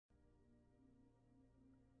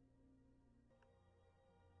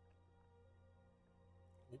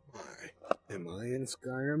Am I in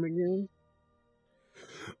Skyrim again?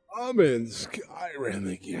 I'm in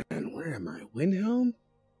Skyrim again. Where am I? Windhelm?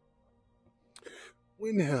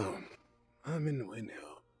 Windhelm. I'm in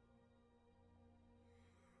Windhelm.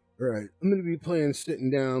 Alright, I'm going to be playing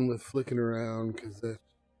sitting down with flicking around because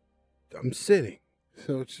I'm sitting.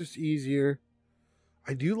 So it's just easier.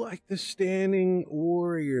 I do like the standing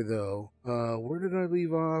warrior though. Where did I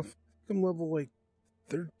leave off? I think I'm level like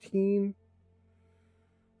 13.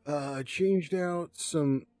 I changed out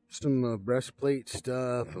some breastplate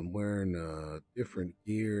stuff. I'm wearing different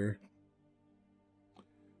gear.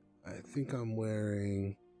 I think I'm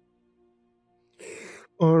wearing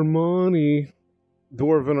Armani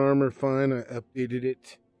Dwarven armor. Fine, I updated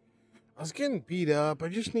it. I was getting beat up. I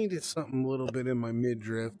just needed something a little bit in my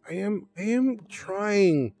midriff. I am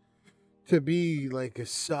trying to be like a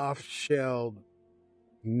soft-shelled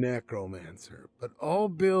necromancer, but all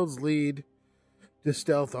builds lead to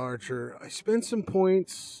stealth archer. I spent some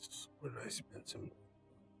points. What did I spend some?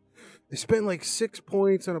 I spent like 6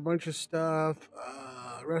 points on a bunch of stuff.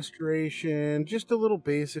 Restoration, just a little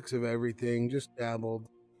basics of everything. Just dabbled.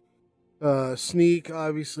 Sneak,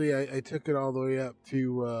 obviously, I took it all the way up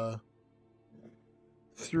to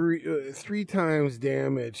three times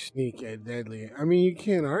damage. Sneak at deadly. I mean, you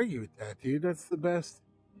can't argue with that, dude. That's the best.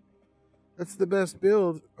 That's the best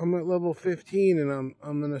build. I'm at level 15, and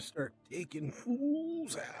I'm gonna start taking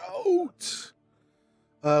fools out.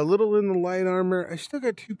 A little in the light armor. I still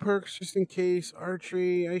got 2 perks just in case.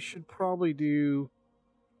 Archery. I should probably do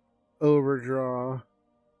overdraw.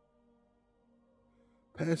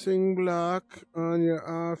 Passing block on your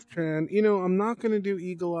off trend. You know, I'm not gonna do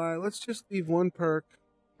eagle eye. Let's just leave 1 perk.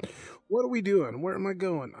 What are we doing? Where am I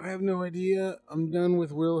going? I have no idea. I'm done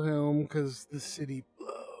with Wilhelm because the city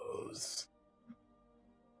blows.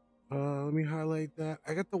 Let me highlight that.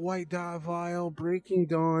 I got the white dot vial, Breaking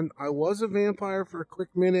Dawn. I was a vampire for a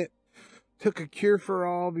quick minute. Took a cure for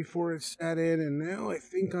all before it set in, and now I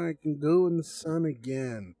think I can go in the sun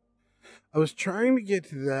again. I was trying to get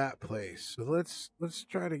to that place, so let's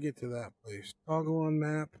try to get to that place. Toggle on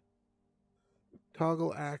map.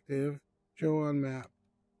 Toggle active. Show on map.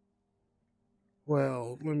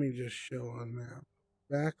 Well, let me just show on map.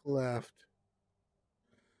 Back left.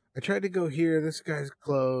 I tried to go here. This guy's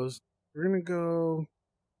closed. We're going to go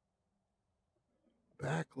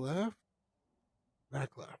back left.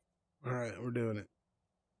 Back left. All right, we're doing it.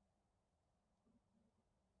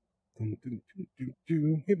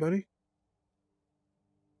 Hey, buddy.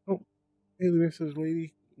 Oh, hey, Mrs.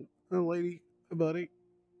 Lady. Oh, lady. Hey, buddy.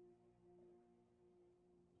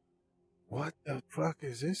 What the fuck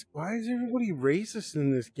is this? Why is everybody racist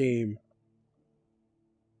in this game?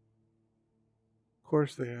 Of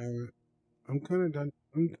course they haven't. I'm kind of done.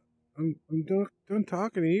 I'm done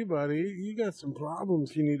talking to you, buddy. You got some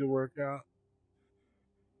problems you need to work out.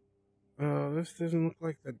 This doesn't look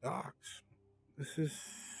like the docks. This is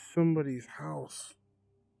somebody's house.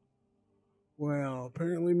 Well,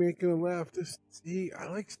 apparently making a left. See, I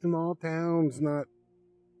like small towns, not...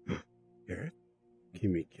 Carrots?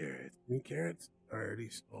 Give me carrots. Give me carrots? I already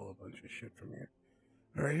stole a bunch of shit from here.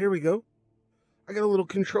 Alright, here we go. I got a little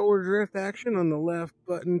controller drift action on the left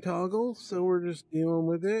button toggle, so we're just dealing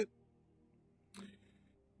with it.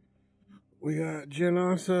 We got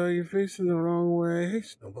Janasa, you're facing the wrong way. Hey,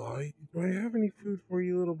 Snowball, do I have any food for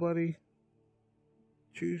you, little buddy?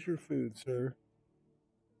 Choose your food, sir.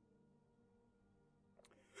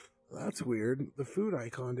 Well, that's weird. The food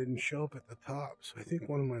icon didn't show up at the top, so I think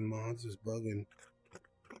one of my mods is bugging.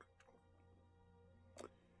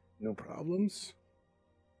 No problems.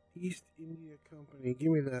 East India Company.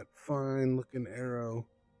 Give me that fine looking arrow.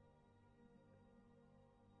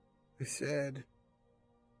 I said,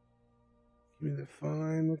 give me the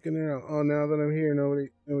fine looking arrow. Oh, now that I'm here,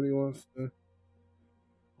 nobody wants to.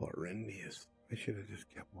 Horrendous. I should have just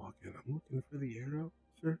kept walking. I'm looking for the arrow,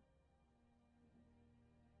 sir.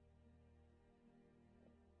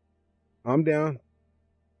 I'm down.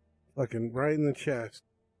 Fucking right in the chest.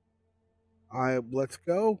 Let's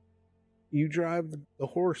go. You drive the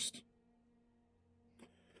horse.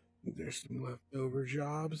 There's some leftover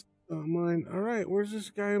jobs. Not mine. Alright, where's this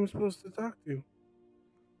guy I'm supposed to talk to?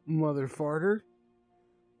 Mother farter.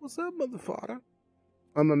 What's up, mother farter?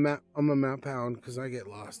 I'm a map hound because I get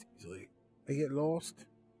lost easily. I get lost.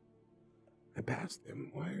 I passed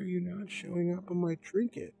him. Why are you not showing up on my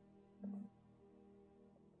trinket?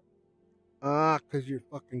 Ah, because you're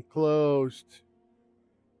fucking closed.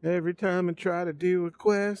 Every time I try to do a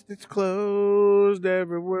quest, it's closed.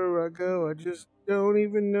 Everywhere I go, I just don't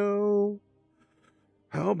even know.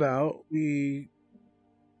 How about we...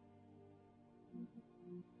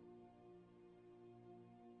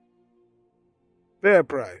 Fair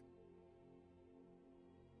price.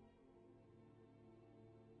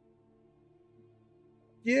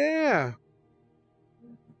 Yeah.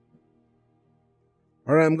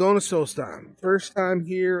 All right, I'm going to Solstheim. First time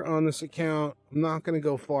here on this account. I'm not going to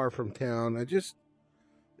go far from town. I just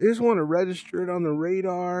want to register it on the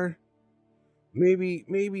radar.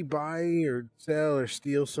 Maybe buy or sell or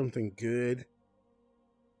steal something good.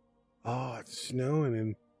 Oh, it's snowing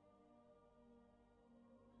in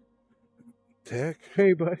Tek.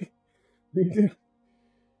 Hey, buddy.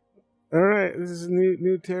 All right, this is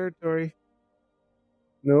new territory.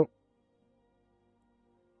 Nope.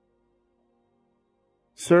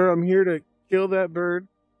 Sir, I'm here to kill that bird.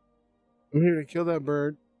 I'm here to kill that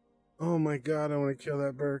bird. Oh my god, I want to kill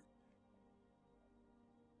that bird.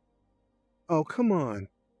 Oh, come on.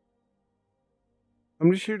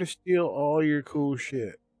 I'm just here to steal all your cool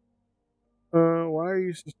shit. Why are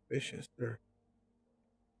you suspicious, sir?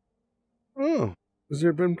 Oh, has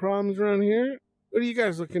there been problems around here? What are you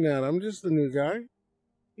guys looking at? I'm just the new guy.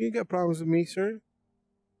 You ain't got problems with me, sir?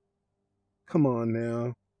 Come on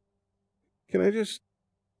now. Can I just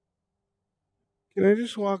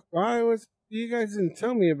walk by? You guys didn't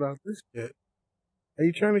tell me about this shit. Are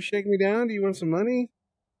you trying to shake me down? Do you want some money?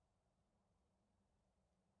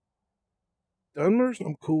 Dunmers?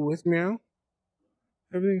 I'm cool with, meow.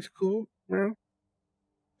 Everything's cool, meow.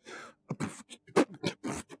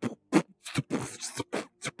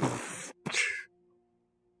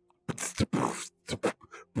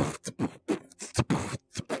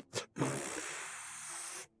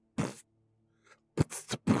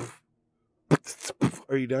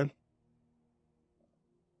 Are you done?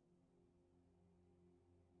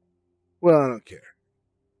 Well, I don't care.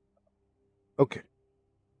 Okay.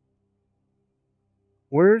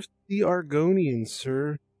 Where's the Argonian,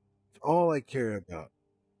 sir? That's all I care about.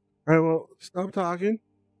 All right, well, stop talking.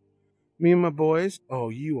 Me and my boys. Oh,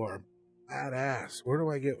 you are badass. Where do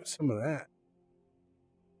I get some of that?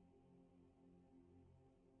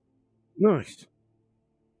 Nice.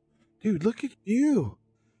 Dude, look at you.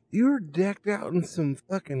 You're decked out in some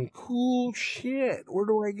fucking cool shit. Where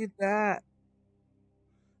do I get that?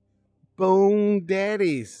 Bone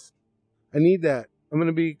daddies. I need that. I'm going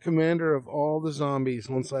to be commander of all the zombies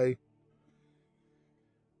once I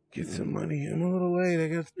get some money. I'm a little late. I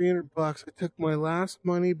got 300 bucks. I took my last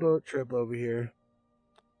money boat trip over here.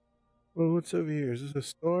 Well, what's over here? Is this a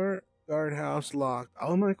store? Guardhouse locked.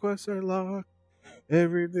 All my quests are locked.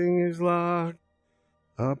 Everything is locked.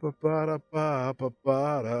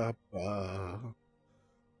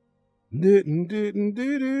 Didn't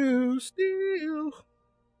steal.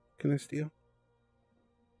 Can I steal?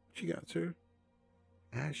 What you got, sir?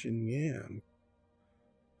 Ash and yam.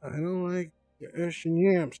 I don't like the ash and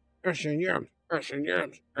yams. Ash and yams. Ash and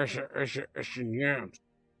yams. Ash and yams.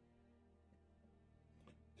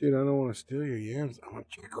 Dude, I don't want to steal your yams. I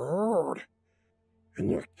want your gold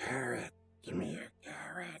and your carrot. Give me your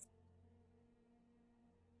carrot.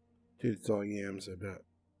 Dude, it's all yams, I bet.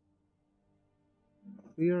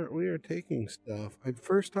 We are taking stuff.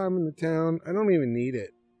 First time in the town. I don't even need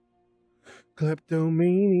it.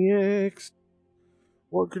 Kleptomaniacs.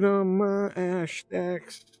 Working on my ash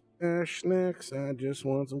stacks. Ash snacks. I just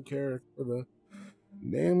want some carrots for the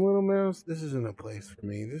damn little mouse. This isn't a place for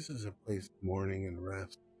me. This is a place of mourning and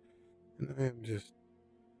rest. And I am just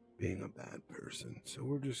being a bad person. So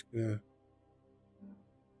we're just gonna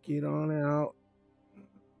get on out.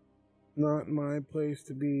 Not my place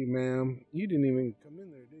to be, ma'am. You didn't even come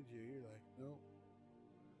in there, did you? You're like, no.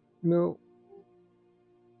 No.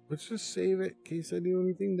 Let's just save it in case I do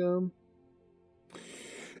anything dumb.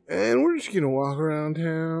 And we're just gonna walk around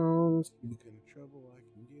town, see what kind of trouble I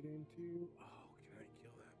can get into. Oh, can I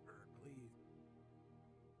kill that bird,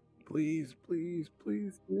 please? Please,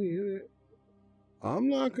 can we hit it? I'm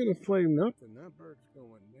not gonna flame nothing. That bird's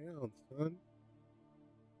going down, son.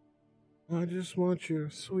 I just want your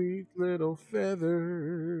sweet little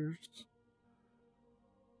feathers.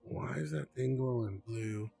 Why is that thing glowing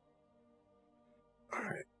blue?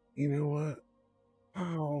 Alright, you know what?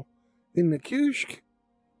 Oh, in the kushk.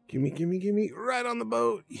 Gimme, right on the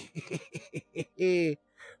boat. It's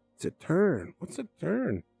a turn. What's a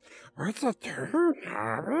turn? What's a turn,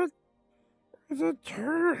 Hobbit? It's a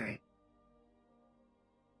turn.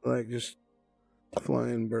 Like just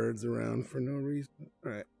flying birds around for no reason.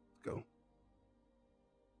 Alright, let's go.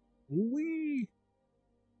 Wee!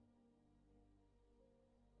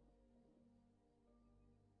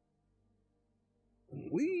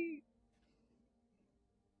 Wee!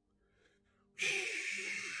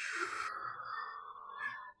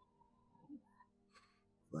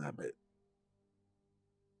 Flap it.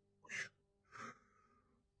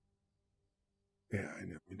 Yeah, I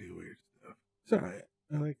know we do weird stuff. It's alright.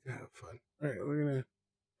 I like to have fun. Alright, we're gonna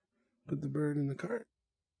put the bird in the cart.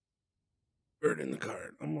 Bird in the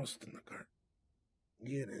cart. Almost in the cart.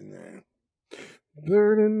 Get in there.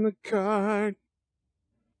 Bird in the cart.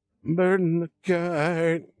 Bird in the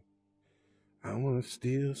cart. I want to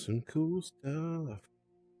steal some cool stuff.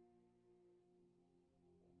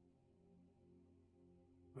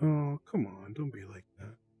 Oh, come on. Don't be like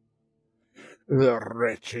that. The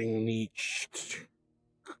retching nicht.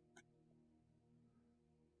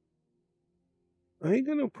 I ain't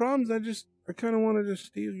got no problems. I kind of want to just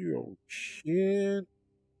steal your old shit.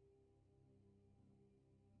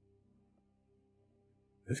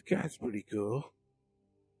 This guy's pretty cool.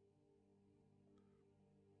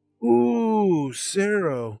 Ooh,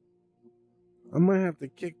 Sarah. I might have to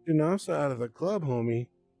kick Janasa out of the club, homie.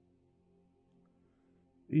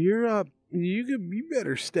 You're up. You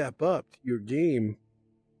better step up to your game.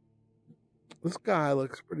 This guy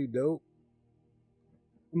looks pretty dope.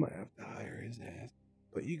 I might have to hire his ass.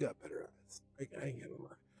 But you got better eyes. I ain't gonna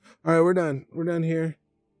lie. Alright, we're done. We're done here.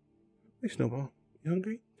 Hey, Snowball. You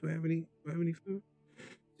hungry? Do I have any food?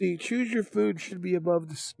 See, choose your food should be above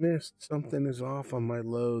dismissed. Something is off on my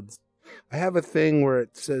loads. I have a thing where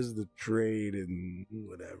it says the trade and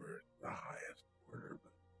whatever, the highest order.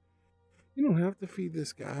 But you don't have to feed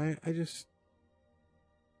this guy.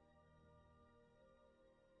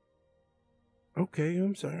 Okay,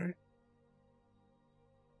 I'm sorry.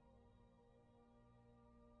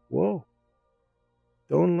 Whoa.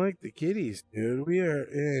 Don't like the kitties, dude. We are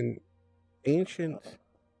in ancient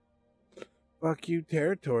fuck you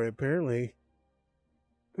territory, apparently.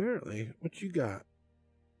 Apparently. What you got?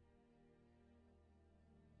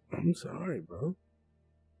 I'm sorry, bro.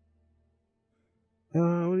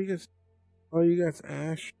 What do you guys? Oh, you got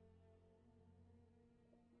ash.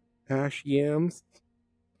 Ash yams.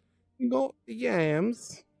 Gold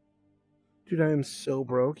yams. Dude, I am so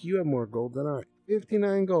broke. You have more gold than I.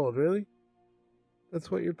 59 gold, really?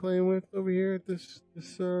 That's what you're playing with over here at this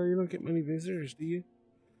you don't get many visitors, do you?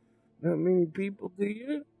 Not many people, do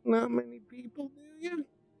you? Not many people, do you?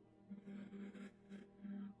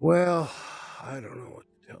 Well, I don't know what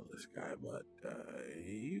to tell this guy, but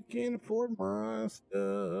you can't afford my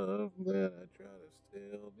stuff that I try to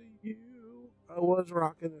sell to you. I was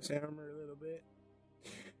rocking this hammer a little bit.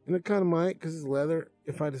 And I kind of might, because it's leather,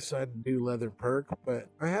 if I decide to do leather perk, but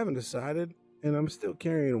I haven't decided, and I'm still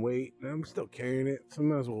carrying weight, and I'm still carrying it, so I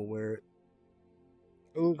might as well wear it.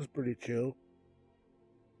 It looks pretty chill.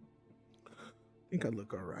 I think I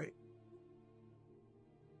look alright.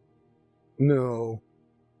 No.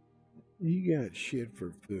 You got shit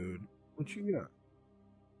for food. What you got?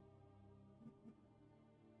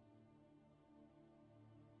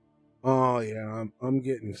 Oh yeah, I'm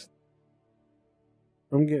getting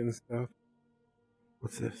stuff.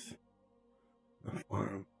 What's this? A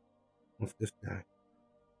farm. What's this guy?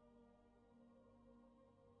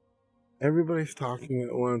 Everybody's talking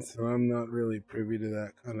at once, so I'm not really privy to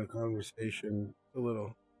that kind of conversation. A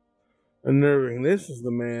little unnerving. This is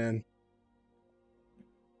the man.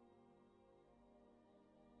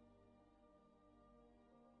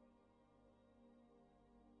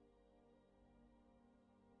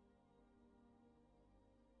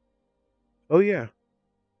 Oh yeah,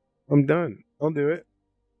 I'm done. I'll do it.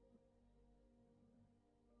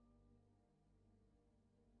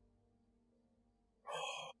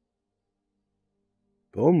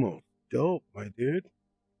 Almost dope, my dude.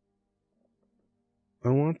 I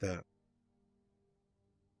want that.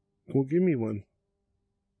 Well, give me one.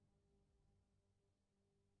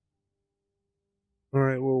 All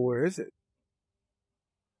right. Well, where is it?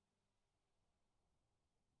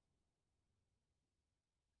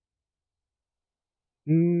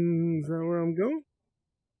 Is that where I'm going?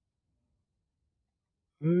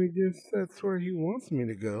 I guess that's where he wants me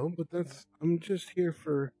to go, but I'm just here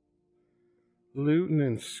for looting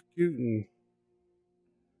and scooting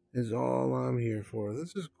is all I'm here for.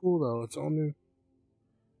 This is cool though. It's all new.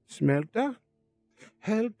 Smelter?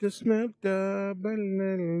 Help the smelter, but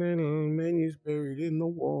little menu's buried in the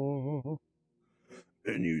wall.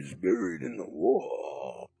 Menu's buried in the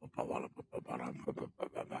wall.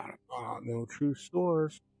 No true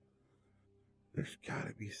stores. There's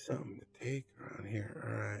gotta be something to take around here.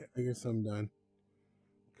 Alright, I guess I'm done.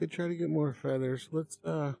 Could try to get more feathers. Let's,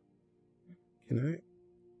 can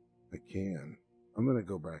I can. I'm gonna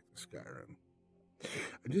go back to Skyrim.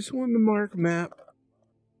 I just wanted to mark map.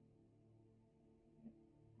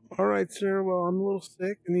 Alright, sir. Well, I'm a little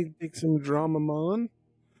sick. I need to take some Dramamon.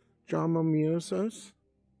 Dramamiosos.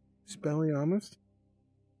 Spelliamus.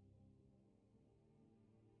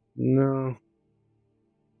 No.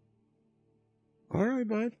 All right,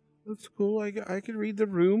 bud. That's cool. I could read the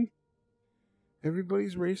room.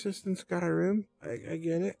 Everybody's racist in Skyrim. I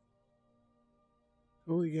get it.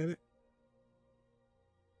 Totally get it.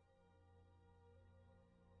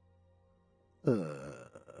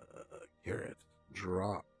 Carrots.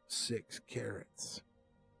 Drop 6 carrots.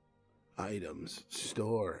 Items.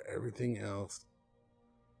 Store. Everything else.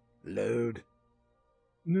 Load.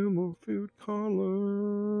 No more food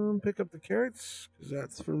column. Pick up the carrots, because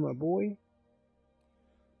that's for my boy.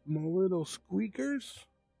 My little squeakers.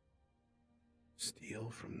 Steal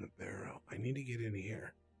from the barrel. I need to get in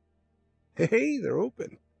here. Hey, they're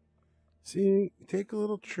open. See, take a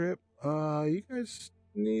little trip. You guys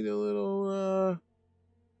need a little,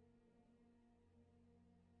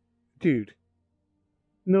 Dude,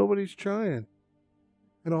 nobody's trying.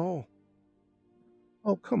 At all.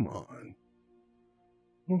 Oh, come on.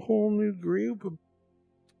 A whole new group of...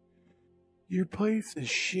 Your place is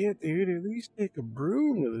shit, dude. At least take a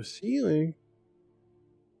broom to the ceiling.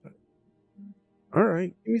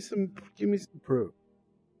 Alright, give me some proof.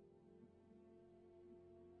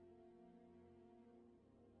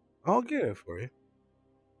 I'll get it for you.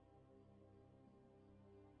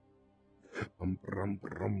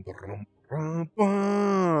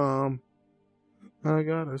 I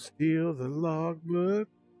gotta steal the logbook.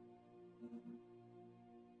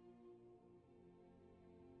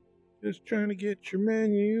 Just trying to get your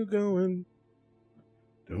menu going.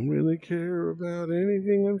 Don't really care about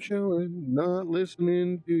anything I'm showing. Not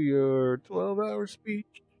listening to your 12-hour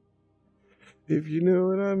speech. If you know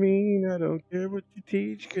what I mean, I don't care what you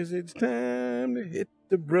teach, 'cause it's time to hit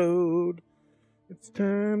the road. It's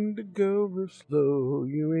time to go real slow.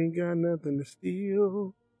 You ain't got nothing to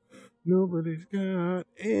steal. Nobody's got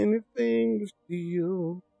anything to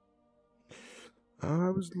steal. I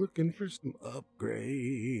was looking for some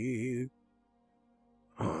upgrades.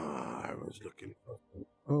 I was looking for some...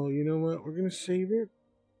 Oh, you know what? We're gonna save it.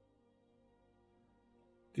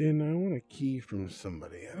 Then I want a key from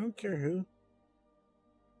somebody. I don't care who.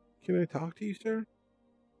 Can I talk to you, sir?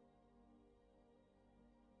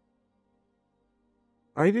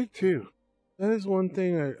 I did too. That is one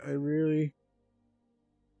thing I really,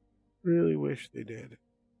 really wish they did.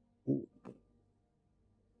 Ooh.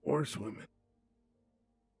 Or swimming.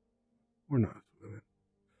 We're not swimming.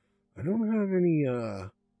 I don't have any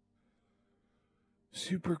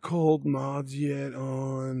super cold mods yet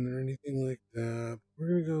on or anything like that. We're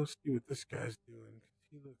gonna go see what this guy's doing.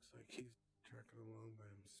 He looks like he's trekking along by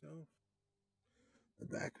himself. The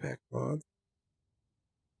backpack mods.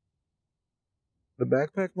 The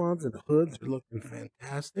backpack mods and hoods are looking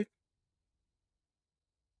fantastic.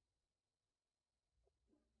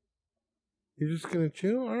 You're just gonna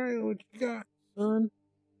chill? Alright, what you got, son?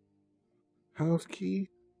 House key?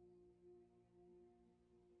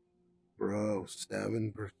 Bro,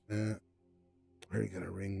 7%. I already got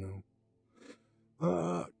a ring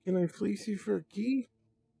though. Can I fleece you for a key?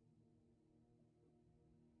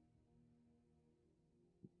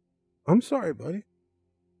 I'm sorry, buddy.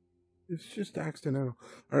 It's just accidental.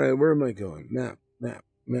 Alright, where am I going? Map.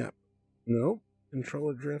 Nope.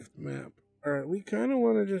 Controller drift map. Alright, we kind of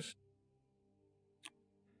want to just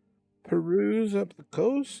peruse up the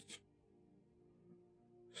coast.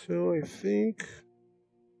 So I think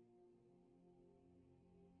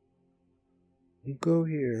I'll go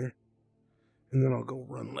here, and then I'll go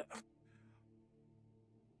run left.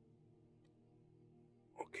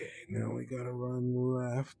 Okay, now we gotta run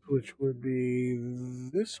left, which would be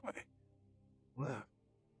this way. Left.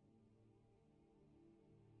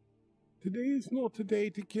 Today is not a day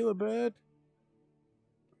to kill a bird.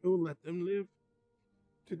 Oh, let them live.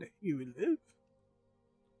 Today you will live.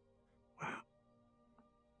 Wow.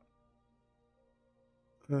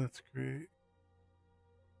 That's great.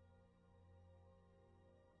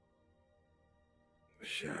 The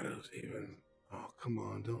shadows even. Oh, come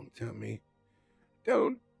on, don't tempt me.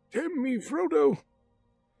 Don't tempt me, Frodo!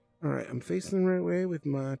 Alright, I'm facing the right way with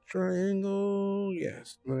my triangle.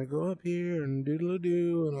 Yes, I'm gonna go up here and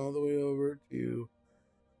doodle-a-doo and all the way over to...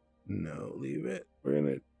 No, leave it. We're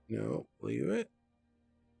gonna... No, leave it.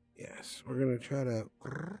 Yes, we're gonna try to...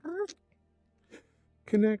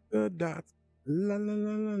 Connect the dots. La la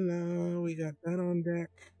la la la. We got that on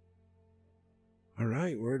deck.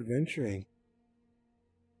 Alright, we're adventuring.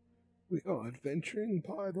 We are adventuring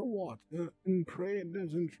by the water and pray it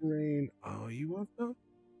doesn't rain. Oh, you want them?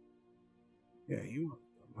 Yeah, you want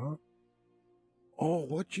them, huh? Oh,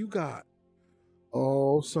 what you got?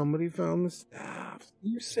 Oh, somebody found the staffs.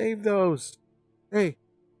 You saved those. Hey,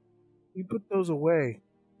 you put those away.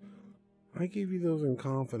 I gave you those in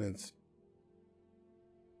confidence.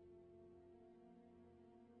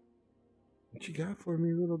 What you got for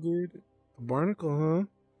me, little dude? A barnacle, huh?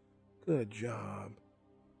 Good job.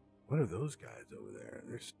 What are those guys over there?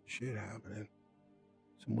 There's some shit happening.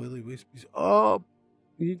 Some willy wispies. Oh,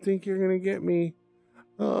 you think you're gonna get me?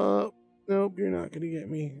 Nope, you're not gonna get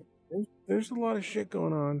me. There's a lot of shit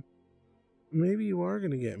going on. Maybe you are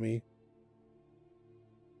gonna get me.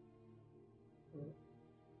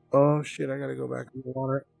 Oh shit, I gotta go back in the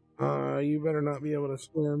water. You better not be able to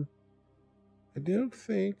swim. I don't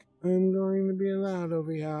think I'm going to be allowed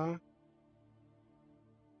over here.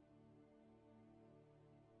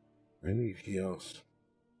 I need heals.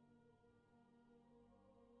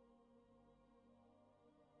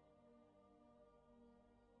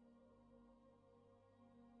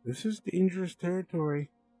 This is dangerous territory.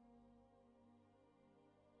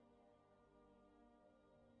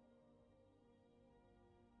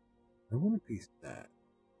 I want a piece of that.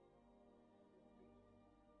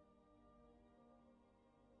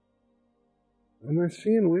 Am I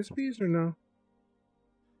seeing wispies or no?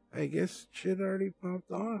 I guess shit already popped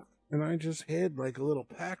off, and I just hid like a little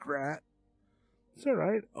pack rat. It's all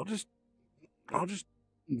right. I'll just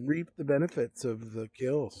reap the benefits of the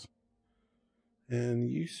kills. And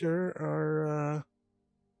you, sir, are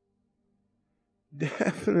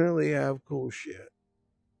definitely have cool shit.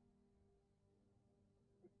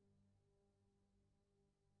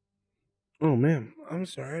 Oh man, I'm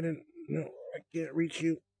sorry. I didn't know. I can't reach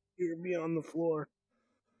you. You're beyond the floor.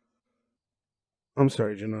 I'm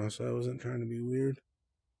sorry, Janasa. I wasn't trying to be weird.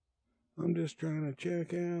 I'm just trying to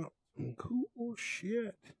check out some cool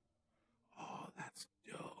shit. Oh, that's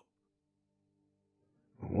dope.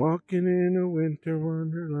 Walking in a winter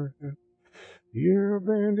wonderland. You're a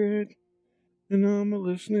bandit, and I'm a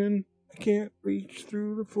listening. I can't reach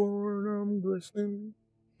through the floor, and I'm glistening.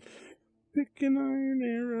 Picking iron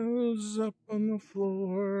arrows up on the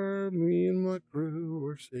floor. Me and my crew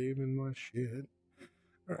were saving my shit.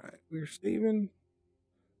 Alright, we're saving.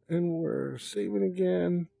 And we're saving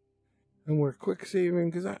again. And we're quick saving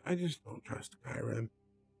because I just don't trust Skyrim.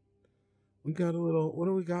 We got a little. What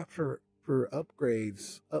do we got for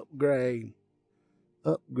upgrades? Upgrade.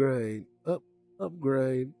 Upgrade.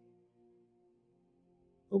 Upgrade.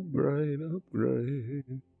 Upgrade.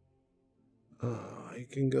 Upgrade. You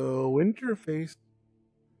can go interface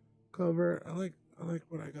cover. I like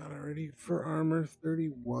what I got already for armor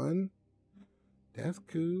 31. That's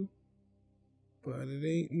cool. But it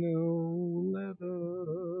ain't no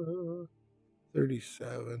leather.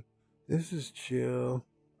 37. This is chill.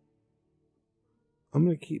 I'm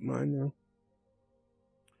gonna keep mine now.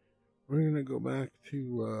 We're gonna go back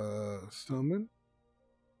to summon.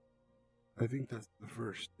 I think that's the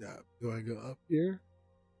first step. Do I go up here?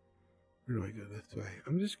 Or do I go this way?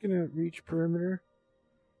 I'm just gonna reach perimeter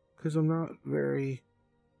because I'm not very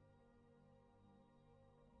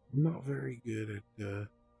good at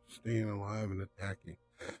staying alive and attacking.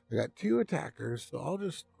 I got 2 attackers, so I'll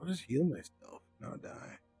just heal myself and I'll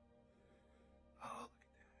die. Oh, look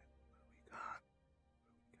at that.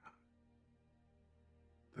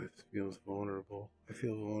 What we got? This feels vulnerable. I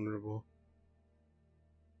feel vulnerable.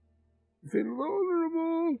 I feel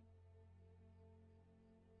vulnerable.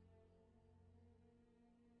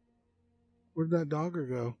 Where'd that dogger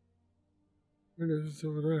go? There it is. It's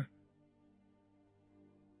over there.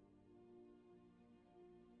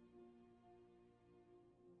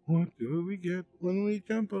 What do we get when we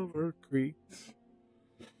jump over creeks?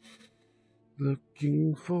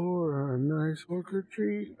 Looking for a nice orchard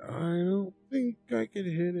tree. I don't think I could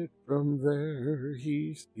hit it from there.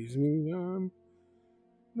 He sees me. I'm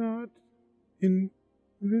not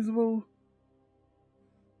invisible.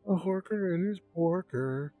 A horker and his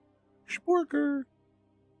porker. Sporker.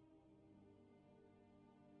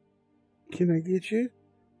 Can I get you?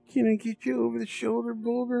 Can I get you over the shoulder,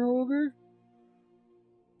 boulder holder?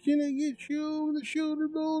 Can I get you over the shoulder,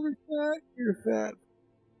 boulder fat? You're fat.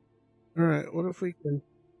 Alright, what if we can...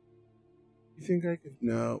 You think I could...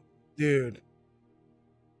 No. Dude.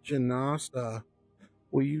 Janasa.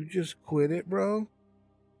 Will you just quit it, bro?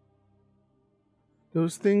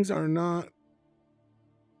 Those things are not...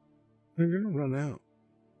 They're gonna run out.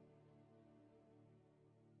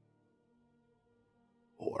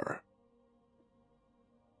 Or...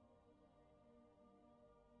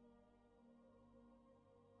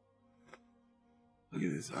 Look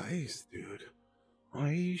at this ice, dude.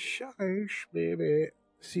 Ice, baby.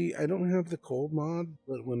 See, I don't have the cold mod,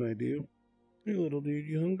 but when I do... Hey, little dude,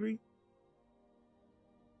 you hungry?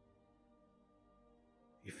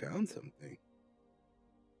 You found something.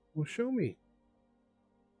 Well, show me.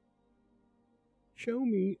 Show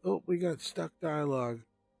me. Oh, we got stuck dialogue.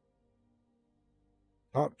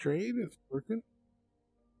 Top trade, it's working.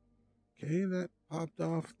 Okay, that popped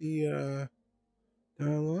off the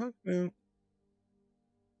dialogue now.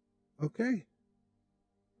 Okay.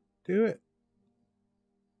 Do it.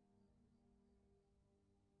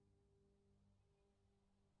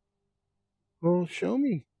 Well, show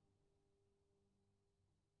me.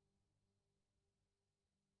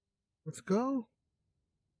 Let's go.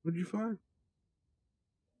 What'd you find?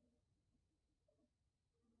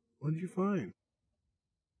 What'd you find?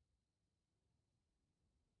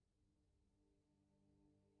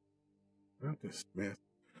 Not this Smith.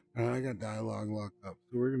 I got dialogue locked up.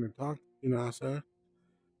 So we're going to talk to NASA,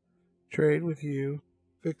 trade with you,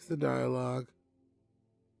 fix the dialogue,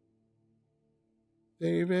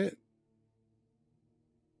 save it,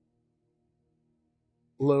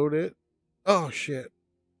 load it. Oh, shit.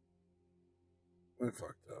 I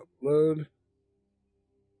fucked up. Load.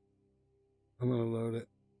 I'm going to load it.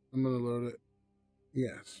 I'm going to load it.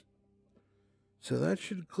 Yes. So that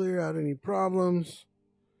should clear out any problems.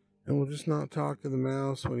 And we'll just not talk to the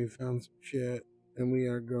mouse when he found some shit. And we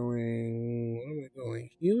are going... What am I going?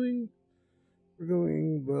 Healing? We're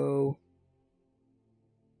going bow.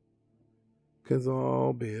 Because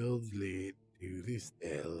all builds lead to the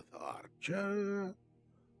stealth archer.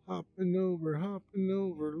 Hopping over,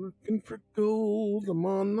 looking for gold. I'm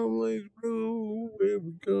on the lazy road. Where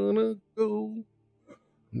we gonna go?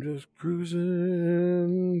 I'm just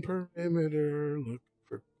cruising perimeter, looking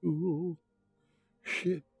for cool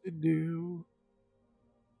shit to do.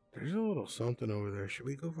 There's a little something over there. Should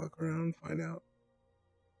we go fuck around and find out?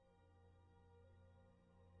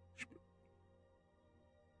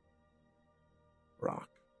 Rock.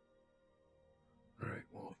 Alright,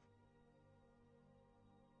 wolf.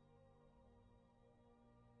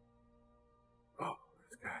 Oh,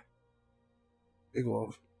 this guy. Big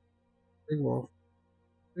wolf. Big wolf.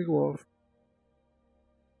 Big wolf.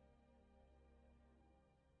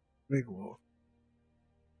 Big wolf.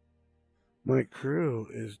 My crew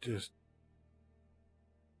is just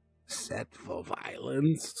set for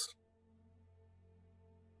violence.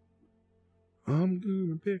 I'm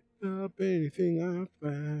gonna pick up anything I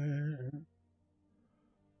find.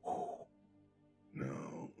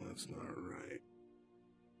 No, that's not right.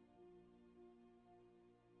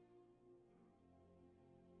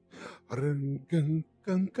 Gun, gun,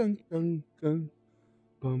 gun, gun, gun.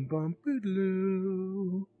 Bum, bum,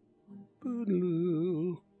 boodaloo.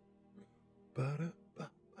 Boodaloo.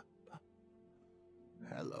 Ba-da-ba-ba-ba.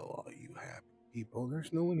 Hello, all you happy people.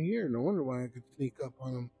 There's no one here. No wonder why I could sneak up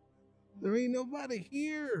on them. There ain't nobody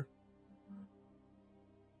here.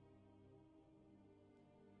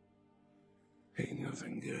 Ain't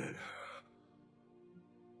nothing good.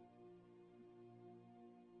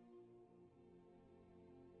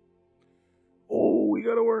 Oh, we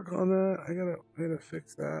gotta work on that. I gotta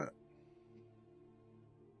fix that.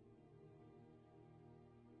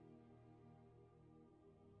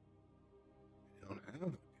 I don't have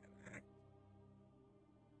an axe.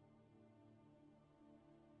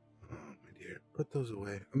 Oh, my dear. Put those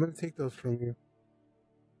away. I'm gonna take those from you.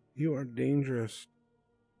 You are dangerous.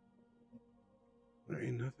 There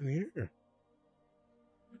ain't nothing here.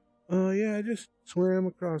 Oh, yeah, I just swam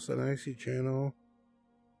across an icy channel.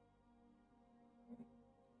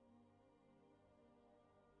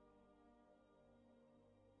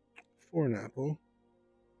 For an apple.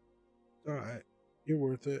 Alright, you're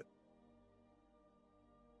worth it.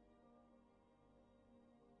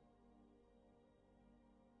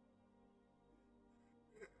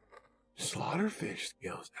 Slaughterfish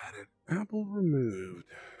skills added. Apple removed.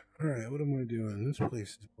 Alright, what am I doing? This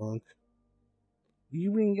place is bunk.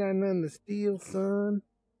 You ain't got nothing to steal, son.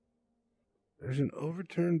 There's an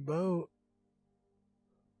overturned boat.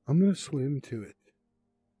 I'm gonna swim to it.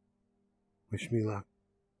 Wish me luck.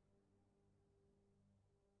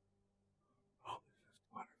 Oh, this is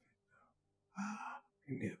slaughterfish. Ah,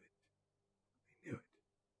 I knew it. I knew it.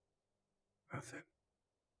 Nothing.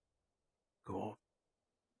 Gold.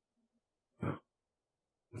 Oh,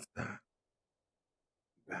 what's that?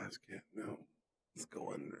 Basket. No. Let's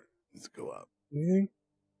go under. Let's go up. Anything?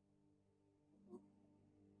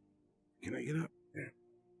 Can I get up? There.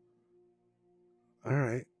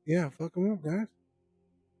 Alright. Yeah, fuck them up, guys.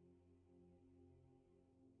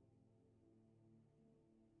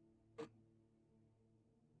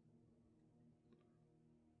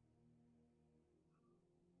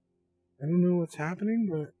 I don't know what's happening,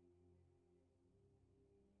 but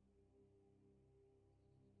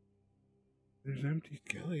there's empty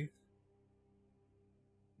skellies.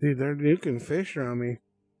 Dude, they're nuking fish around me,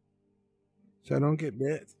 so I don't get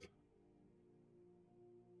bit.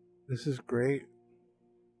 This is great,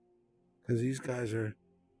 because these guys are...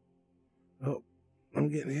 Oh, I'm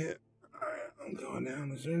getting hit. I'm going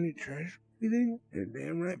down. Is there any treasure? Anything? You're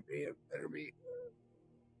damn right, be. It better be.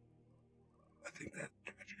 I think that's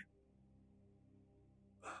treasure.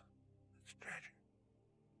 That's treasure.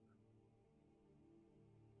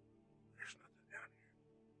 There's nothing down here.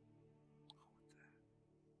 Oh, what's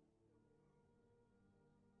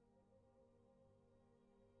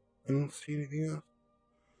that? I don't see anything else.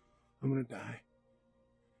 I'm gonna die.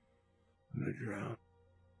 I'm gonna drown.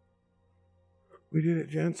 We did it,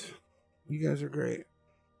 gents. You guys are great.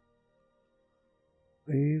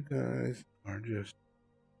 You guys are just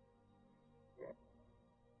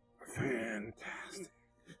fantastic.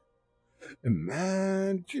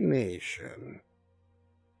 Imagination.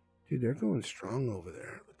 Dude, they're going strong over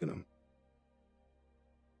there. Look at them.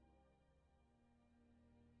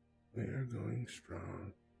 They are going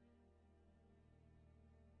strong.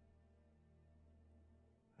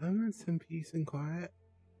 I want some peace and quiet.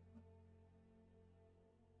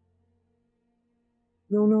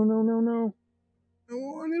 No, no, no, no, no. I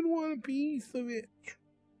wanted one piece of it.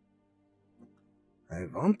 I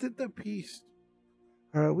wanted the piece.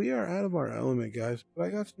 Alright, we are out of our element, guys. But I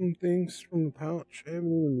got some things from the pouch. I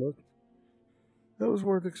haven't even looked. That was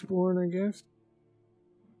worth exploring, I guess.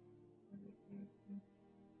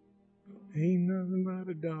 Ain't nothing but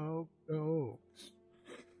a dog. Dogs.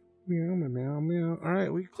 Meow, meow, meow.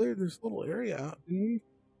 Alright, we cleared this little area out, didn't we?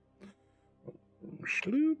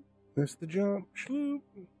 Sloop. That's the jump. Sloop.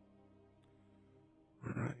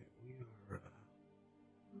 Alright,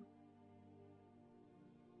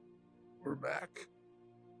 we're back.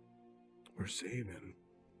 We're saving.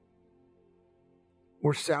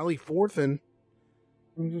 We're Sally Forthing.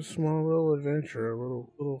 It was a small little adventure, a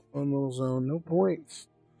little fun little zone. No points.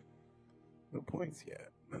 No points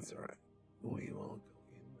yet. That's alright. We will go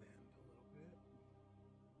inland a little bit.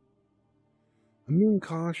 I'm being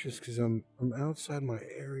cautious because I'm outside my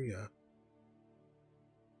area.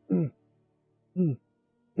 I'm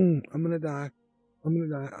gonna die. I'm gonna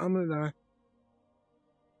die. I'm gonna die.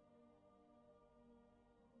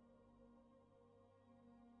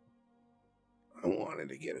 I wanted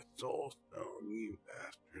to get a soul stone, you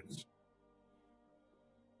bastards.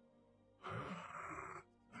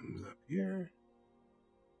 Thumbs up here.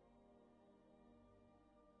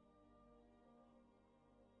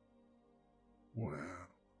 Wow.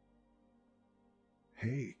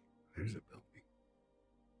 Hey, there's a building.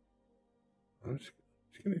 I'm just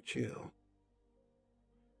gonna chill.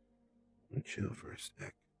 I'm gonna chill for a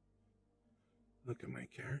sec. Look at my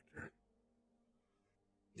character.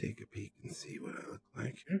 Take a peek and see what I look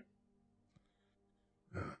like here.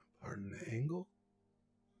 Pardon the angle.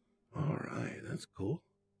 Alright, that's cool.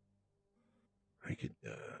 I can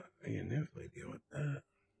definitely deal with that.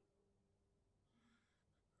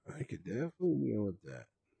 I could definitely deal with that.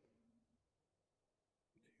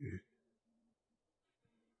 Dude.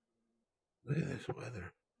 Look at this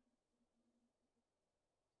weather.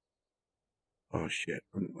 Oh shit,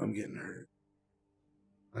 I'm getting hurt.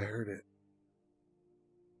 I heard it.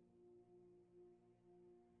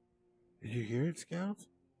 Did you hear it, Scouts?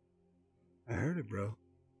 I heard it, bro.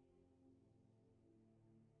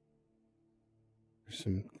 There's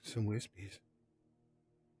some wispies.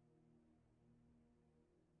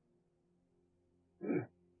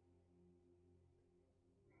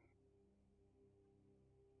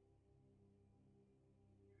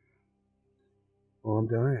 Oh, I'm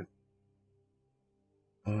dying.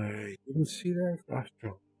 I didn't see that frost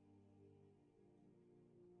drop.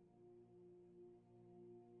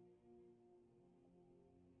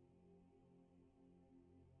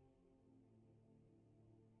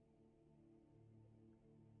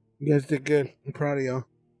 You guys did good. I'm proud of y'all.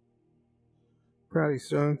 Proud of you,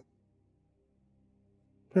 son.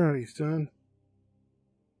 Proud of you, son.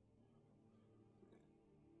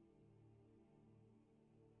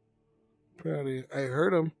 Proud of you. I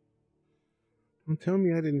heard him. Don't tell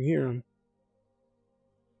me I didn't hear him.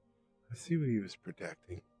 I see what he was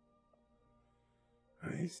protecting.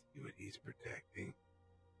 I see what he's protecting.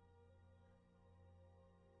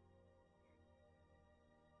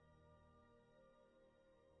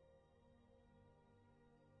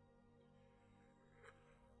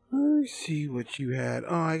 I see what you had.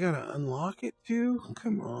 Oh, I gotta unlock it too?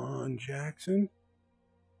 Come on, Jackson.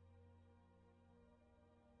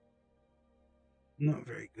 I'm not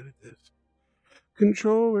very good at this.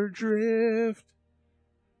 Controller drift.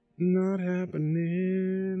 Not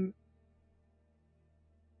happening.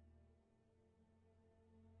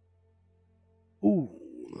 Ooh,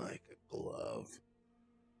 like a glove.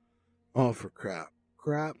 Oh, for crap.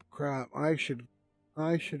 Crap. I should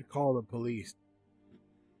call the police.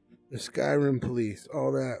 The Skyrim police.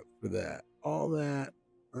 All that for that. All that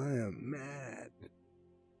I am mad.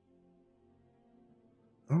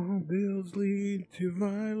 All bills lead to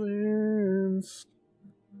violence.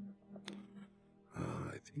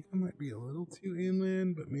 I think I might be a little too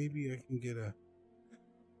inland, but maybe I can get a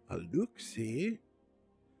look-see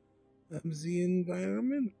of the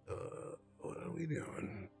environment. What are we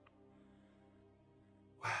doing?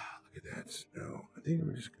 Wow, look at that snow. I think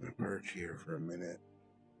we're just going to perch here for a minute.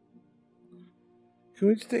 Can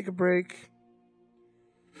we just take a break?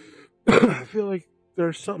 I feel like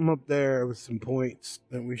there's something up there with some points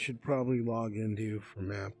that we should probably log into for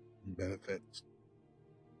map benefits.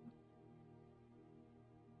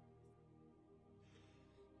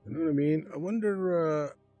 You know what I mean? I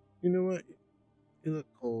wonder, you know what? You look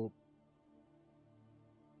cold.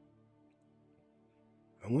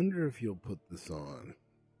 I wonder if you'll put this on.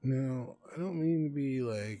 Now, I don't mean to be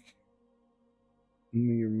like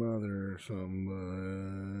your mother or something,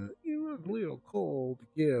 but you look a little cold to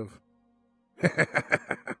give.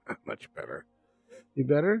 Much better. You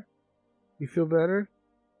better? You feel better?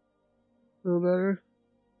 Feel better?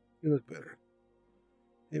 You look better.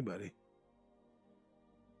 Hey, buddy.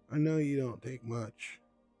 I know you don't take much.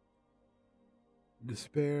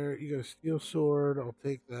 Despair. You got a steel sword. I'll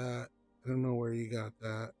take that. I don't know where you got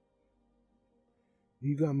that.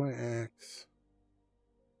 You got my axe.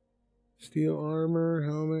 Steel armor,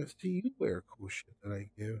 helmet. See, you wear cool shit that I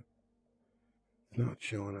give. It's not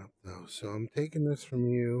showing up, though. So I'm taking this from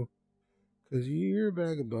you. Because you're a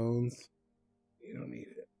bag of bones. You don't need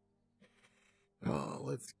it. Oh,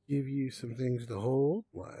 let's give you some things to hold.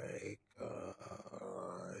 Like,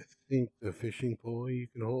 I think the fishing pole you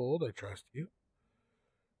can hold. I trust you.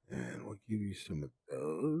 And we'll give you some of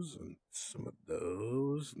those, and some of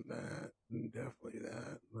those, and that, and definitely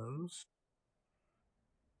that, those.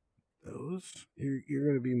 You're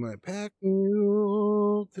going to be my pack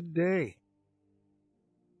mule today.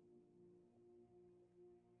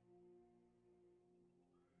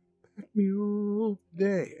 Pack mule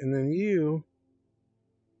today. And then you,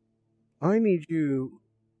 I need you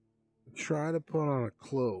to try to put on a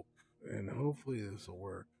cloak, and hopefully this will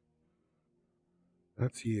work.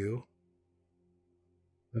 That's you.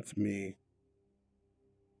 That's me.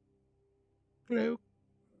 Hello.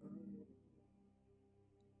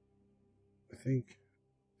 I think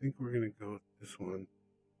we're gonna go with this one.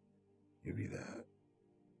 Give you that.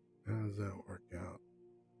 How does that work out?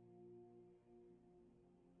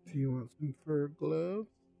 Do you want some fur gloves?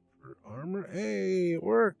 Fur armor? Hey, it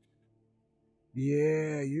worked.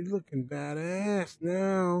 Yeah, you're looking badass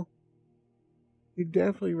now. You're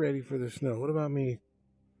definitely ready for the snow. What about me?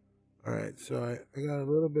 Alright, so I got a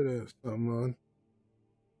little bit of something on.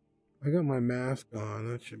 I got my mask on.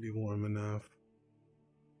 That should be warm enough.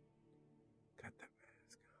 Got the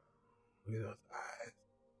mask on. Look at those eyes.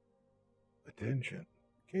 Attention.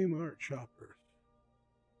 Kmart shoppers.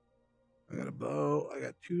 I got a bow. I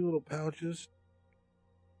got 2 little pouches.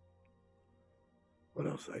 What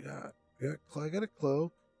else I got? I got a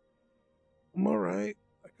cloak. I'm alright.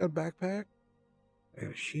 I got a backpack. I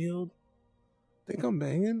got a shield. Think I'm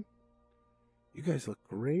banging? You guys look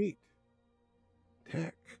great.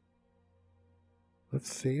 Tech.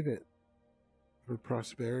 Let's save it for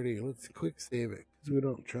prosperity. Let's quick save it because we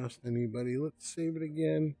don't trust anybody. Let's save it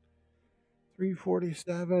again.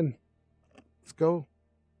 347. Let's go.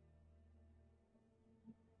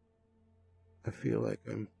 I feel like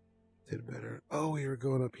I did better. Oh, we were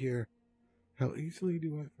going up here. How easily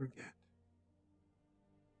do I forget?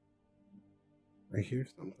 I hear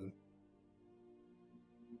something.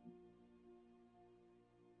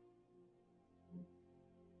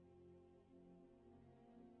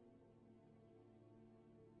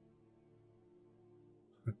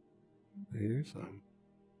 I hear something.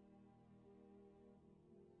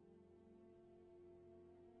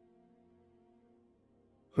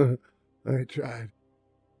 I tried.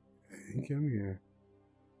 Hey, come here.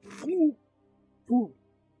 Ooh. Ooh.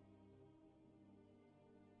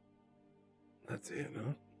 That's it,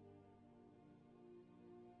 huh?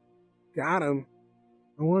 Got him.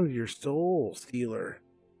 I wanted your soul, stealer.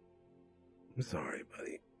 I'm sorry,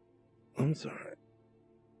 buddy. I'm sorry.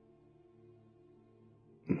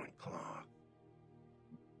 My cloth.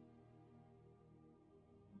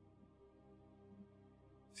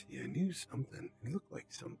 See, I knew something. It looked like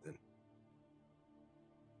something.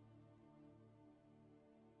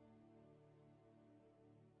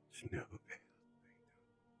 Snow.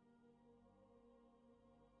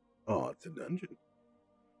 Oh, it's a dungeon.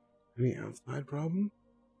 Any outside problem?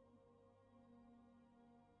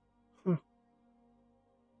 Huh.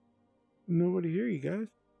 Nobody here, you guys.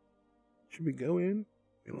 Should we go in?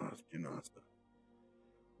 We lost Janasta.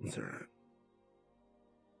 It's alright.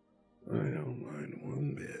 I don't mind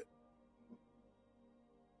one bit.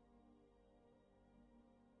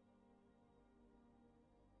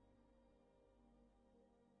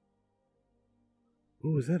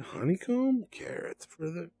 Oh, is that honeycomb? Carrots for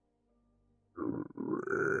the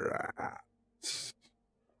rats.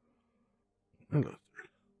 Hello, sir.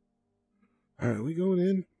 Alright, we going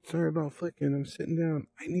in? Sorry about flicking. I'm sitting down.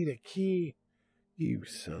 I need a key. You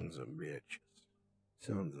sons of bitches.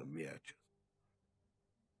 Sons of bitches.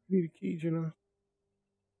 Need a key, Jenna.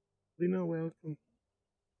 We not welcome.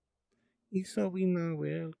 You saw we not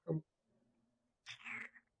welcome.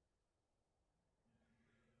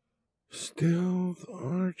 Stealth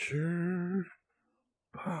archer.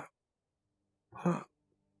 Pop. Pop.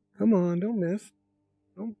 Come on, don't miss.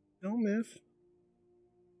 Don't miss.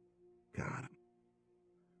 Got him.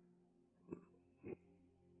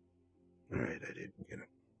 Alright, I didn't get him.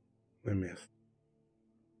 I missed.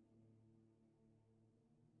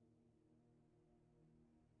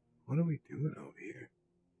 What are we doing over here?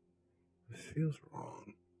 This feels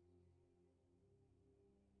wrong.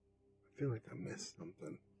 I feel like I missed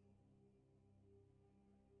something.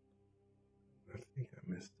 I think I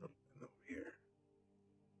missed something over here.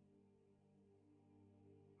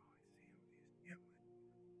 Oh, I see him.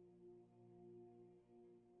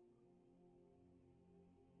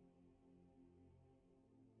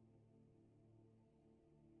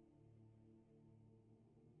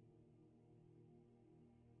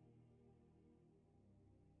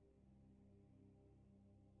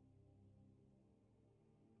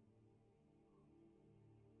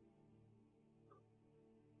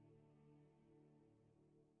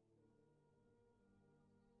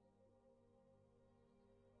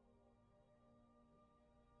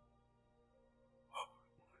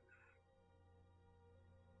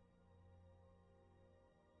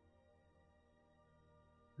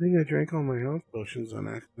 I think I drank all my health potions on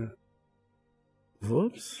accident.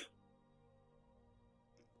 Whoops.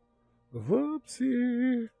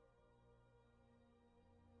 Whoopsie.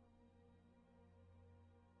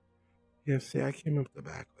 Yeah, see, I came up the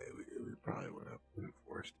back way. We probably would have been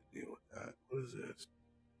forced to deal with that. What is this? Is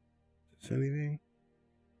this anything?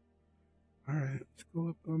 Alright, let's go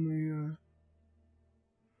up on the,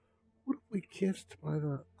 what if we kissed by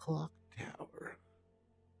the clock tower?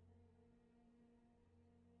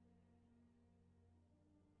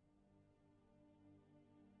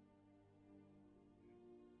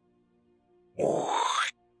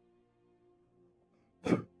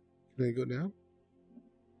 Can I go down?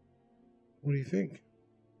 What do you think?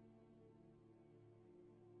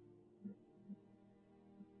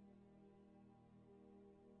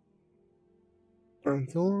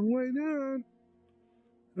 It's a long way down.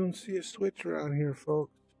 I don't see a switch around here,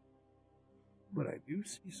 folks. But I do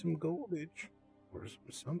see some goldage. Or some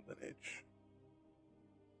somethingage.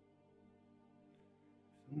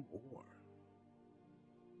 Some more.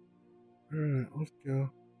 Alright, let's go.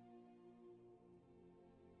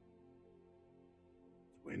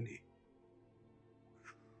 It's windy.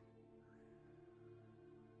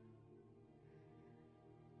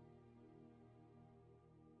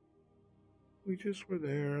 We just were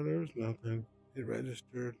there. There was nothing. It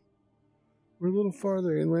registered. We're a little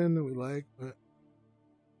farther inland than we like, but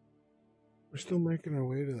we're still making our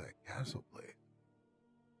way to that castle place.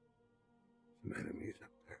 Some enemies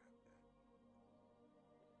up there.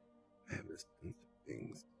 I have this sense of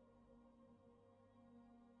things.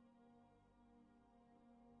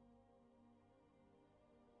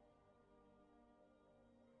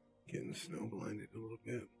 Getting snow blinded a little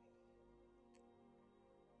bit.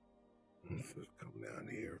 Let's just come down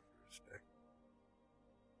here for a sec.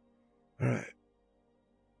 Alright.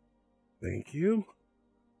 Thank you.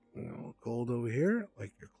 A little cold over here,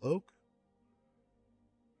 like your cloak.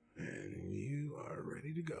 And you are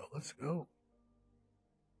ready to go. Let's go.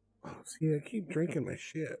 Oh, see, I keep drinking my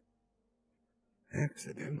shit.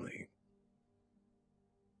 Accidentally.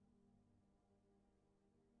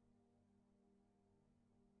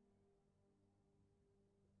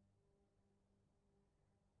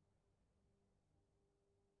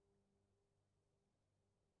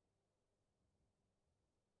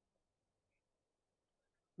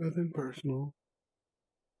 Nothing personal.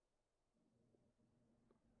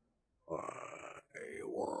 I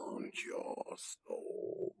want your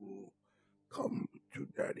soul. Come to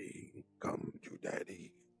daddy. Come to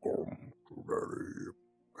daddy. Come to daddy.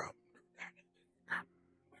 Come to daddy. Come.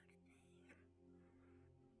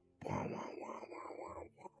 Wah, wah, wah, wah, wah,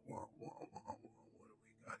 wah, wah, wah, wah. What do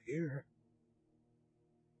we got here?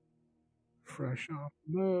 Fresh off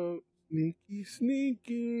the boat. Sneaky,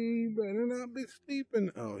 sneaky. Better not be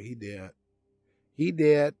sleeping. Oh, he dead. He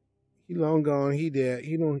dead. He long gone. He dead.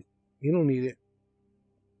 He don't. You don't need it.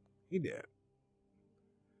 He did.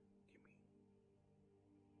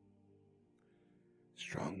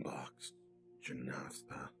 Strong box.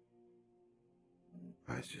 Janasta.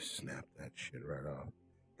 I just snapped that shit right off.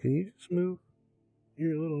 Can you just move?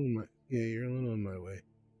 You're a little in my... Yeah, you're a little in my way.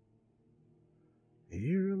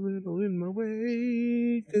 You're a little in my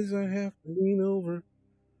way, 'cause I have to lean over.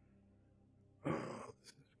 Oh,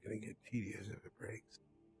 this is gonna get tedious if it breaks.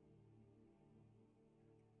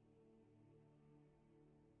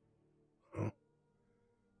 Oh,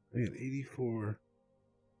 I got 84.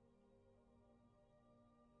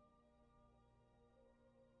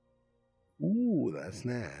 Ooh, that's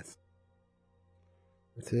nice.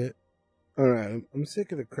 That's it. Alright, I'm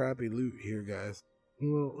sick of the crappy loot here, guys. I'm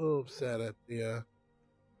a little upset at the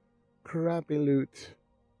crappy loot.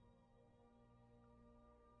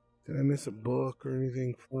 Did I miss a book or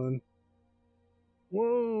anything fun?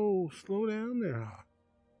 Whoa, slow down there.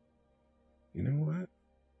 You know what?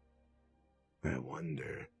 I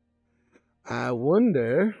wonder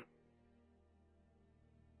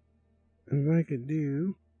if I could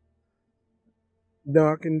do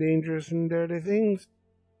dark and dangerous and dirty things,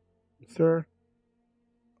 sir.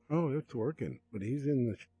 Oh, it's working, but he's in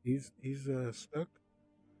the he's stuck.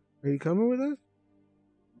 Are you coming with us?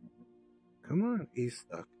 Come on, he's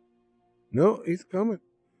stuck. No, he's coming.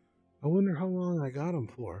 I wonder how long I got him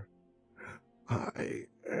for. I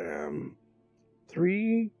am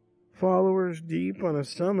 3 followers deep on a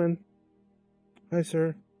summon. Hi,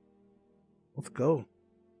 sir. Let's go.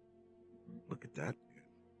 Look at that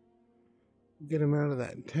dude. Get him out of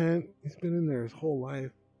that tent. He's been in there his whole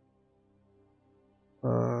life.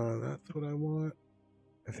 That's what I want.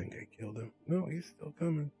 I think I killed him. No, he's still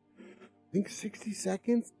coming. I think 60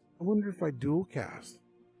 seconds. I wonder if I dual cast.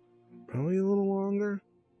 Probably a little longer.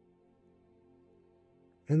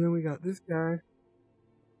 And then we got this guy.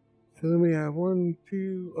 So then we have 1,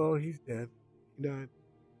 2. Oh, he's dead. He died.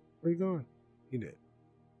 Where you going? He did.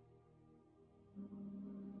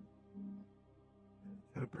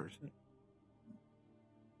 Is that a person?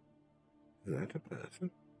 Is that a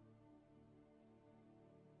person?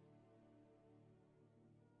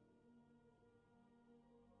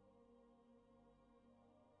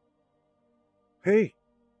 Hey!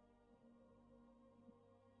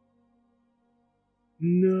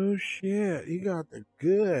 No shit, you got the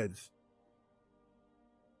goods.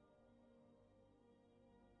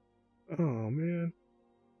 Oh man.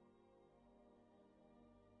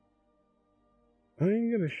 I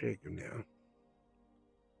ain't gonna shake him down.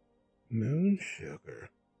 Moon sugar.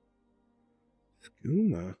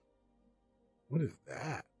 Skooma? What is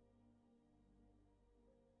that?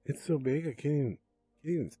 It's so big I can't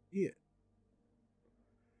even see it.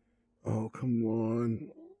 Oh, come on.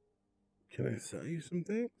 Can I sell you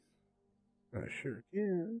something? I sure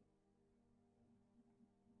can.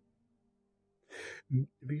 To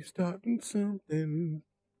be starting something.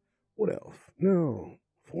 What else? No.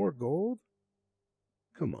 4 gold?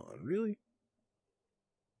 Come on, really?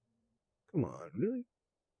 Come on, really?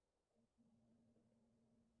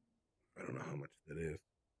 I don't know how much that is.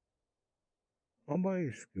 I'll buy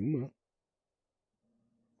your skooma.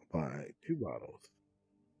 I'll buy 2 bottles.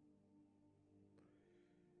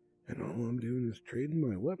 And all I'm doing is trading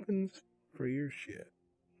my weapons for your shit.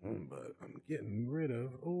 But I'm getting rid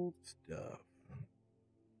of old stuff.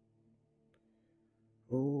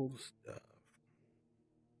 Old stuff.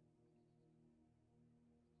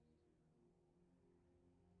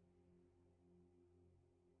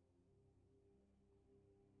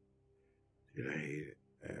 Dude, I hate it.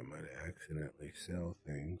 I might accidentally sell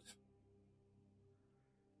things.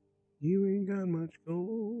 You ain't got much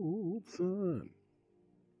gold, son.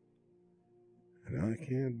 And I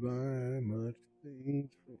can't buy much things.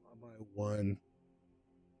 I'll buy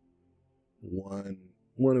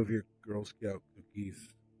one of your Girl Scout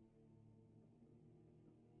cookies.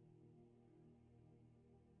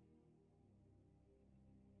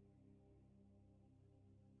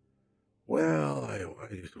 Well, I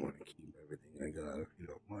just want to keep everything I got, if you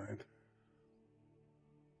don't mind.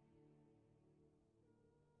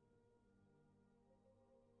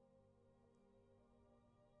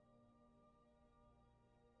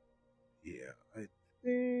 Yeah, I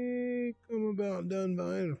think I'm about done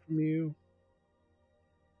buying from you.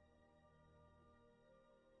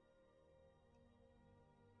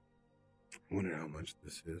 I wonder how much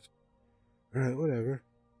this is. Alright, whatever.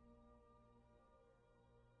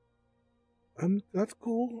 That's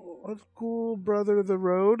cool. That's cool, brother of the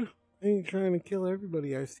road. I ain't trying to kill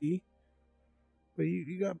everybody I see. But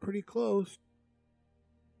you got pretty close.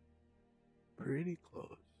 Pretty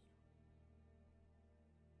close.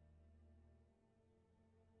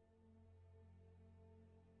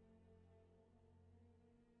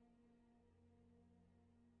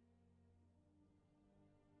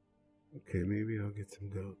 Okay, maybe I'll get some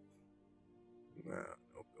goats. Nah,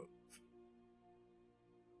 no goats.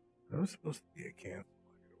 That was supposed to be a cancel.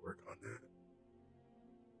 I gotta work on that.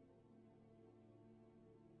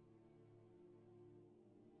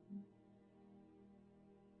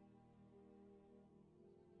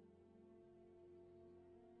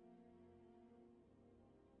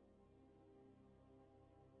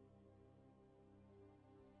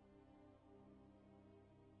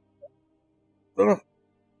 Oh,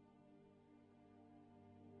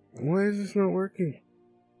 why is this not working?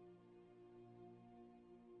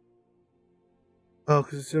 Oh,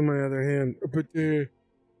 because it's in my other hand. Up it there.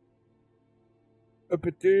 Up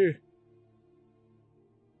it there.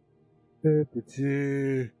 Up it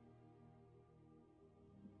there.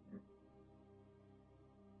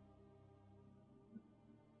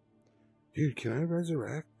 Dude, can I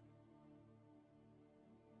resurrect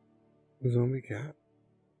the zombie cat?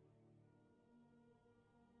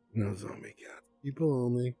 No zombie cat. People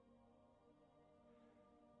only.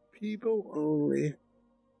 People only.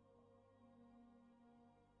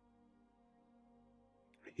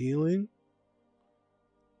 Healing?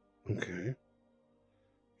 Okay.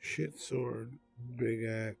 Shit sword, big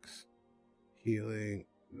axe, healing,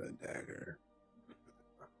 the dagger.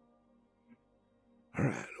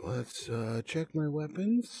 Alright, let's check my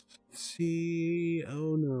weapons. See.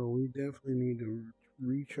 Oh no, we definitely need to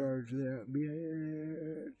recharge that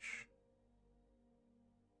bitch.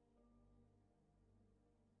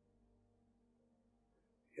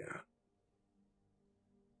 Yeah.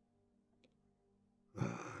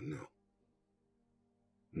 No.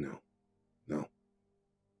 No. No.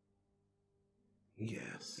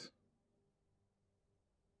 Yes.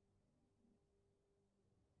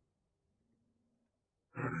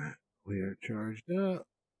 Alright, we are charged up,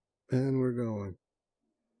 and we're going.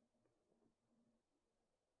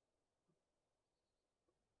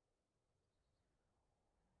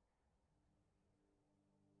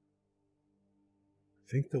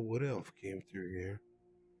 I think the wood elf came through here.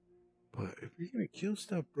 But if you're gonna kill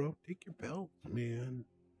stuff, bro, take your belt, man.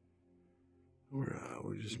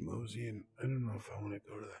 We're just moseying. I don't know if I want to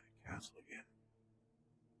go to that castle again.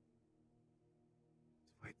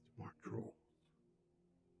 Let's fight some more trolls.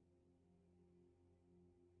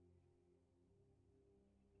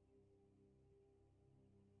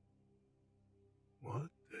 What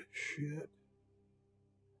the shit?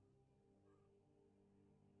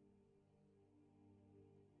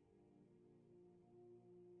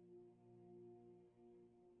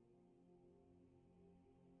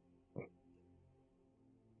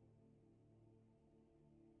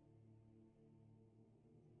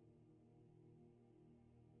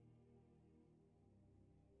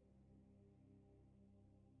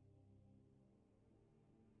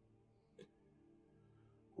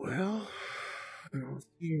 Well, I don't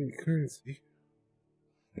see any currency.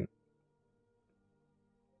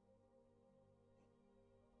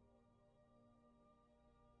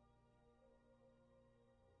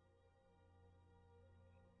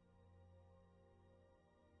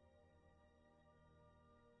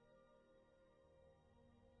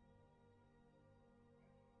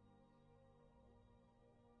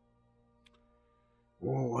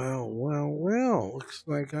 Well. Looks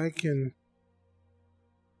like I can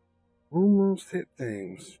almost hit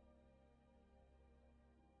things.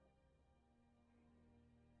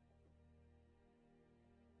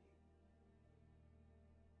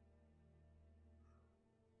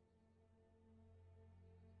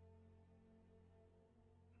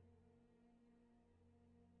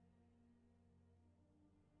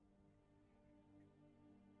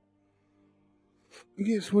 I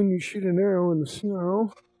guess when you shoot an arrow in the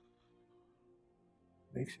snow,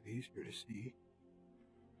 makes it easier to see.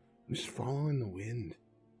 I'm just following the wind.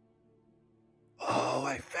 Oh,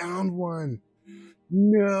 I found one.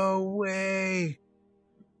 No way.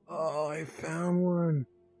 Oh, I found one.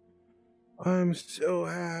 I'm so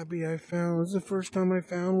happy I found. This is the first time I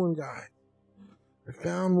found one, guys. I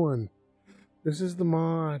found one. This is the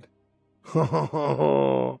mod.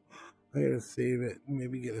 Oh, I gotta save it.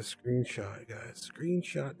 Maybe get a screenshot, guys.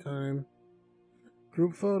 Screenshot time.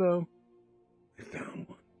 Group photo. I found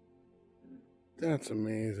one. That's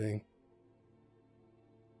amazing.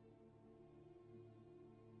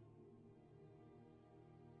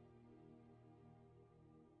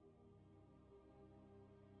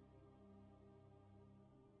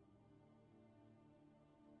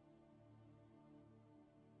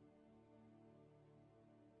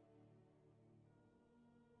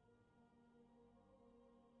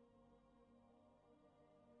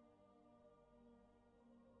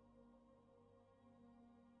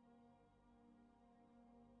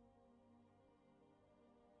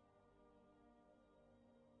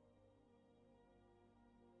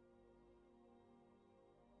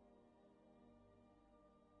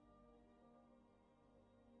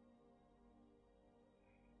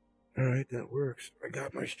 All right, that works. I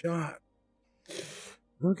got my shot.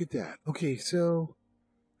 Look at that. Okay, so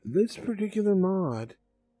this particular mod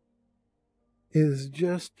is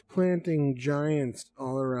just planting giants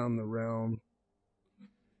all around the realm.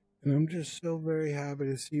 And I'm just so very happy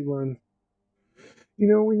to see one. You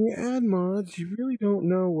know, when you add mods, you really don't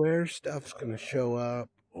know where stuff's going to show up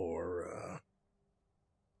or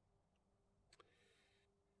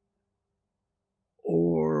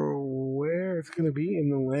where it's going to be in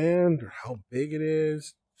the land or how big it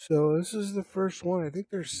is. So this is the first one. I think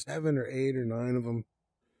there's 7 or 8 or 9 of them.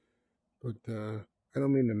 But I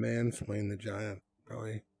don't mean to mansplain the giant.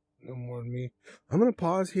 Probably no more than me. I'm going to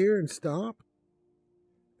pause here and stop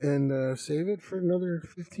and save it for another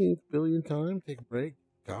 15th billion time. Take a break.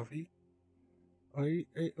 Coffee.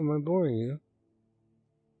 Am I boring you?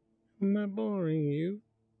 Am I boring you?